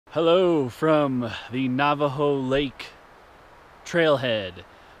Hello from the Navajo Lake trailhead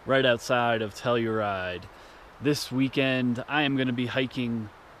right outside of Telluride. This weekend I am going to be hiking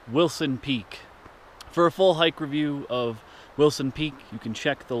Wilson Peak. For a full hike review of Wilson Peak, you can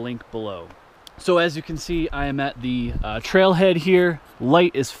check the link below. So as you can see, I am at the trailhead here.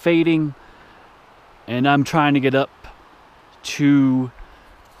 Light is fading and I'm trying to get up to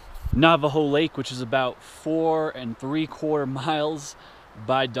Navajo Lake, which is about 4 3/4 miles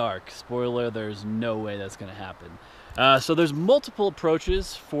by dark. Spoiler, there's no way that's going to happen. So there's multiple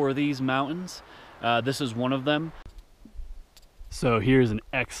approaches for these mountains. This is one of them. So here's an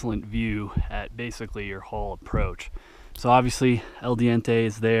excellent view at basically your whole approach. So obviously El Diente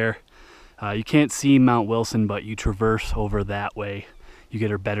is there. You can't see Mount Wilson, but you traverse over that way. You get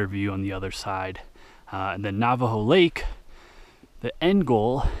a better view on the other side. And then Navajo Lake, the end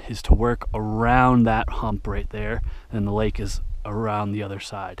goal is to work around that hump right there, and the lake is around the other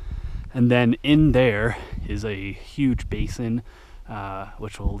side. And then in there is a huge basin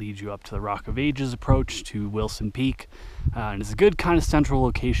which will lead you up to the Rock of Ages approach to Wilson Peak, and it's a good kind of central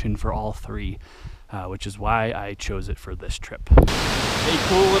location for all three, which is why I chose it for this trip. A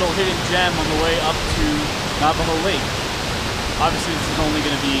cool little hidden gem on the way up to Navajo Lake. Obviously this is only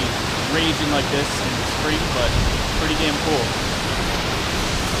going to be raging like this in the spring, but pretty damn cool.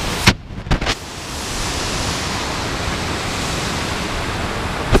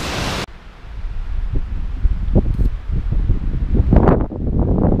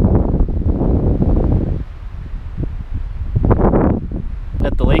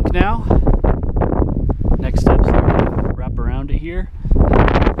 At the lake now. Next steps are wrap around it here,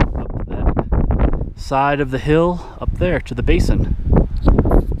 up that side of the hill, up there to the basin.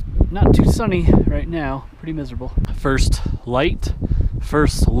 Not too sunny right now, pretty miserable. First light,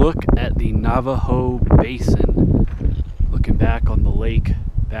 first look at the Navajo Basin. Looking back on the lake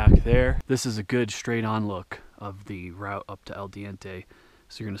back there. This is a good straight on look of the route up to El Diente.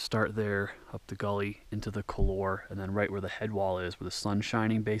 So you're going to start there, up the gully, into the Color, and then right where the head wall is, where the sun's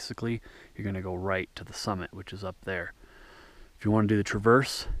shining basically, you're going to go right to the summit, which is up there. If you want to do the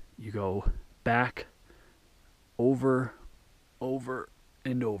traverse, you go back, over,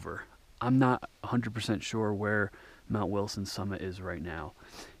 and over. I'm not 100% sure where Mount Wilson summit is right now.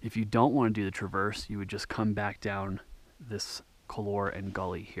 If you don't want to do the traverse, you would just come back down this Color and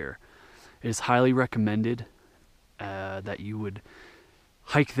gully here. It is highly recommended that you would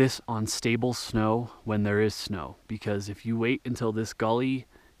hike this on stable snow when there is snow, because if you wait until this gully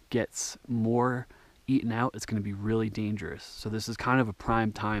gets more eaten out, it's going to be really dangerous. So this is kind of a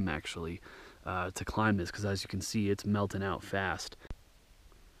prime time actually to climb this, because as you can see, it's melting out fast.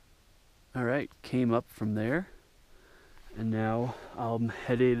 Alright, came up from there, and now I'm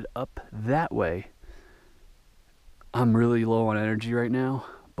headed up that way. I'm really low on energy right now,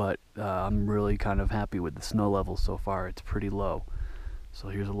 but I'm really kind of happy with the snow level so far. It's pretty low. So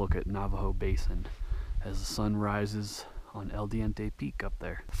here's a look at Navajo Basin as the sun rises on El Diente Peak up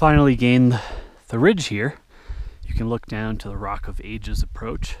there. Finally gained the ridge here. You can look down to the Rock of Ages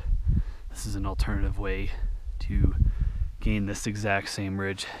approach. This is an alternative way to gain this exact same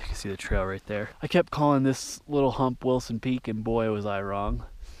ridge. You can see the trail right there. I kept calling this little hump Wilson Peak, and boy was I wrong.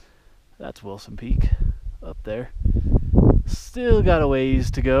 That's Wilson Peak up there. Still got a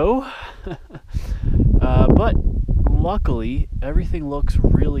ways to go. But luckily, everything looks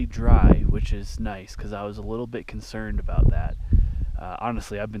really dry, which is nice, because I was a little bit concerned about that.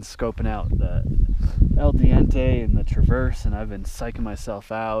 Honestly, I've been scoping out the El Diente and the traverse, and I've been psyching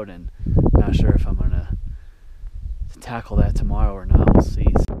myself out, and not sure if I'm going to tackle that tomorrow or not. We'll see.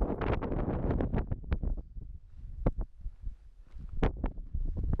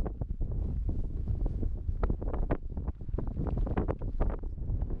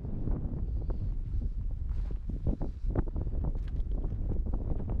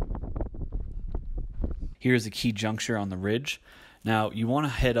 Here's a key juncture on the ridge. Now you want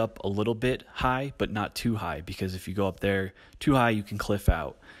to head up a little bit high, but not too high, because if you go up there too high, you can cliff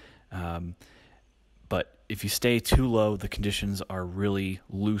out. But if you stay too low, the conditions are really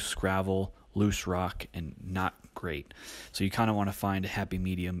loose gravel, loose rock, and not great. So you kind of want to find a happy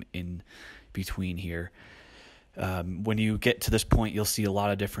medium in between here. When you get to this point, you'll see a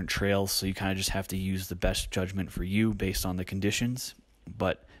lot of different trails, so you kind of just have to use the best judgment for you based on the conditions.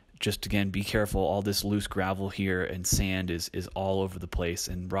 But just again, be careful. All this loose gravel here and sand is all over the place,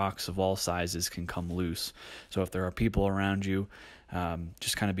 and rocks of all sizes can come loose. So if there are people around you,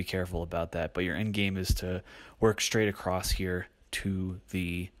 just kind of be careful about that. But your end game is to work straight across here to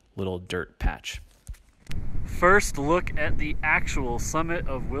the little dirt patch. First look at the actual summit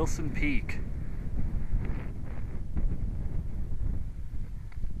of Wilson Peak.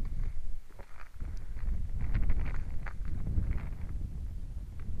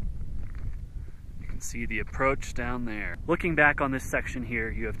 can see the approach down there. Looking back on this section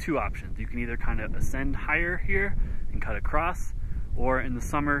here, you have two options. You can either kind of ascend higher here and cut across, or in the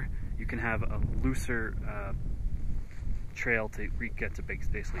summer you can have a looser trail to get to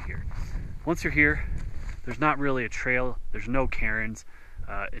basically here. Once you're here, there's not really a trail, there's no cairns,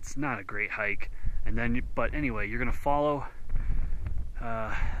 it's not a great hike, and then but anyway, you're gonna follow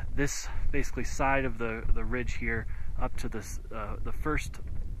this basically side of the ridge here up to this the first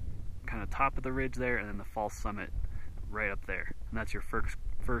kind of top of the ridge there, and then the false summit right up there, and that's your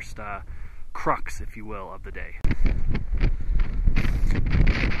first crux, if you will, of the day.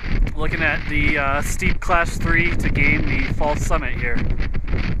 Looking at the steep class 3 to gain the false summit here.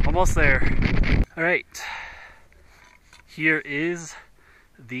 Almost there. All right, here is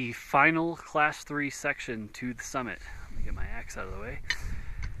the final class 3 section to the summit. Let me get my axe out of the way.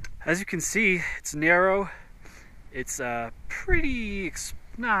 As you can see, it's narrow. It's pretty,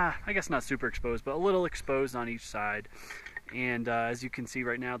 I guess not super exposed, but a little exposed on each side. And as you can see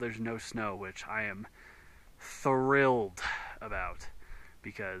right now, there's no snow, which I am thrilled about,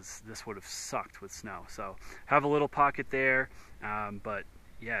 because this would have sucked with snow. So have a little pocket there, but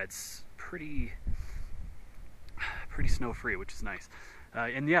yeah, it's pretty snow-free, which is nice.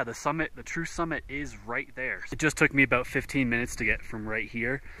 And yeah, the summit, the true summit, is right there. It just took me about 15 minutes to get from right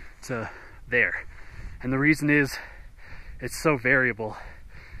here to there. And the reason is, it's so variable.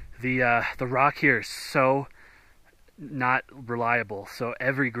 The rock here is so not reliable. So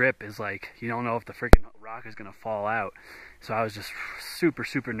every grip is like, you don't know if the freaking rock is gonna fall out. So I was just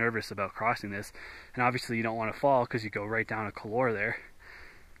super nervous about crossing this. And obviously you don't want to fall because you go right down a couloir there.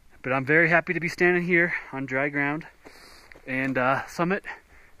 But I'm very happy to be standing here on dry ground. And summit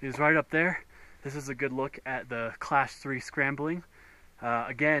is right up there. This is a good look at the class 3 scrambling.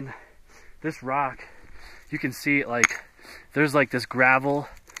 Again, this rock, you can see it, like there's like this gravel,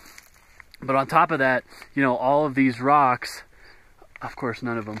 but on top of that, you know, all of these rocks, of course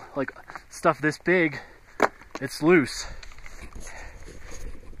none of them, like stuff this big, it's loose.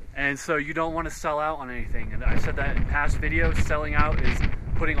 And so you don't want to sell out on anything. And I've said that in past videos, selling out is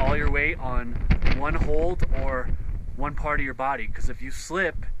putting all your weight on one hold or one part of your body, because if you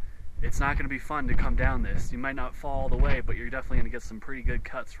slip, it's not going to be fun to come down this. You might not fall all the way, but you're definitely going to get some pretty good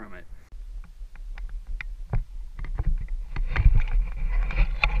cuts from it.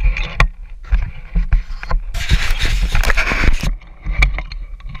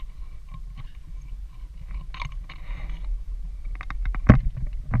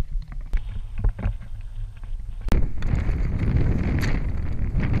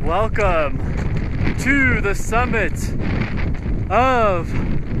 Welcome to the summit of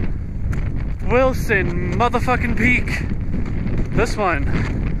Wilson motherfucking Peak. This one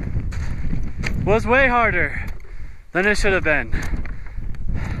was way harder than it should have been,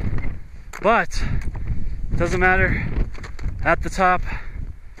 but it doesn't matter. At the top,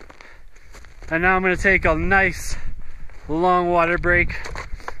 and now I'm gonna take a nice long water break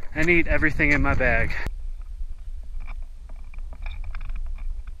and eat everything in my bag.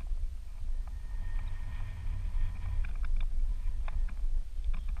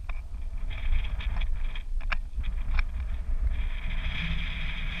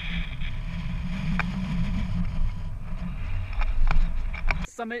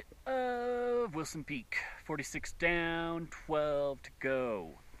 Summit of Wilson Peak, 46 down, 12 to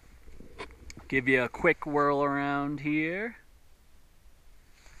go. Give you a quick whirl around here.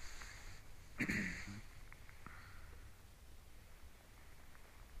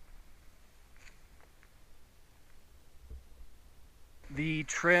 The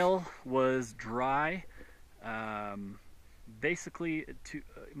trail was dry, basically to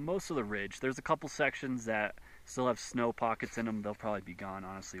most of the ridge. There's a couple sections that still have snow pockets in them. They'll probably be gone,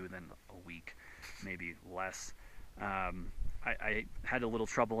 honestly, within a week, maybe less. I had a little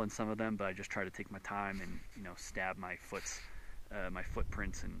trouble in some of them, but I just try to take my time and, you know, stab my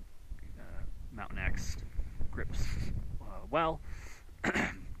footprints and Mountain X grips well.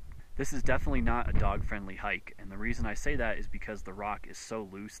 This is definitely not a dog-friendly hike, and the reason I say that is because the rock is so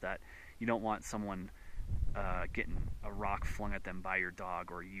loose that you don't want someone getting a rock flung at them by your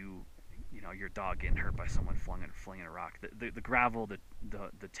dog, or you know, your dog getting hurt by someone flinging a rock. The gravel,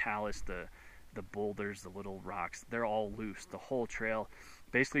 the talus, the boulders, the little rocks, they're all loose. The whole trail,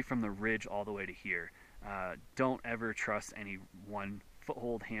 basically from the ridge all the way to here. Don't ever trust any one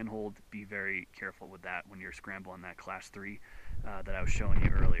foothold, handhold. Be very careful with that when you're scrambling that class 3 that I was showing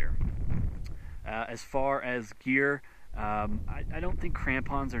you earlier. As far as gear, I don't think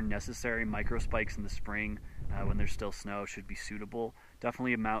crampons are necessary. Micro spikes in the spring when there's still snow should be suitable.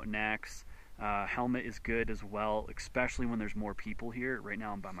 Definitely a mountain axe. Helmet is good as well, especially when there's more people here. Right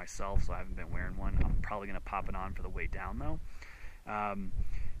now I'm by myself, so I haven't been wearing one. I'm probably going to pop it on for the way down though.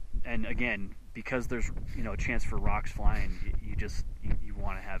 And again, because there's a chance for rocks flying, you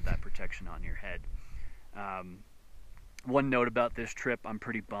want to have that protection on your head. One note about this trip, I'm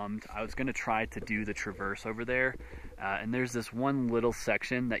pretty bummed. I was going to try to do the traverse over there, and there's this one little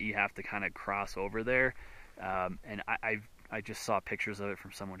section that you have to kind of cross over there, and I just saw pictures of it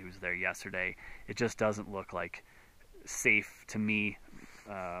from someone who was there yesterday. It just doesn't look like safe to me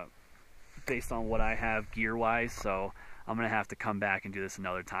based on what I have gear-wise, so I'm going to have to come back and do this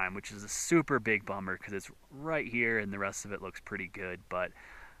another time, which is a super big bummer because it's right here and the rest of it looks pretty good, but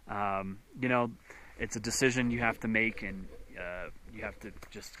it's a decision you have to make, and you have to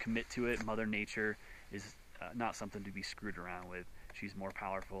just commit to it. Mother Nature is not something to be screwed around with. She's more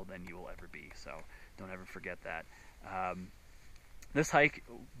powerful than you will ever be, so don't ever forget that. This hike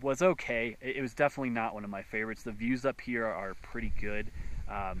was okay. It was definitely not one of my favorites. The views up here are pretty good,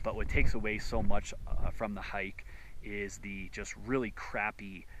 but what takes away so much from the hike is the just really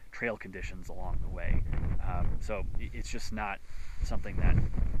crappy trail conditions along the way. So it's just not something that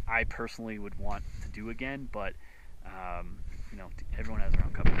I personally would want to do again, but everyone has their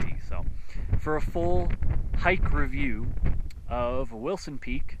own cup of tea. So for a full hike review of Wilson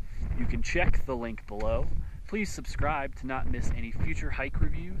Peak, you can check the link below. Please subscribe to not miss any future hike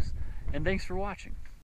reviews, and thanks for watching.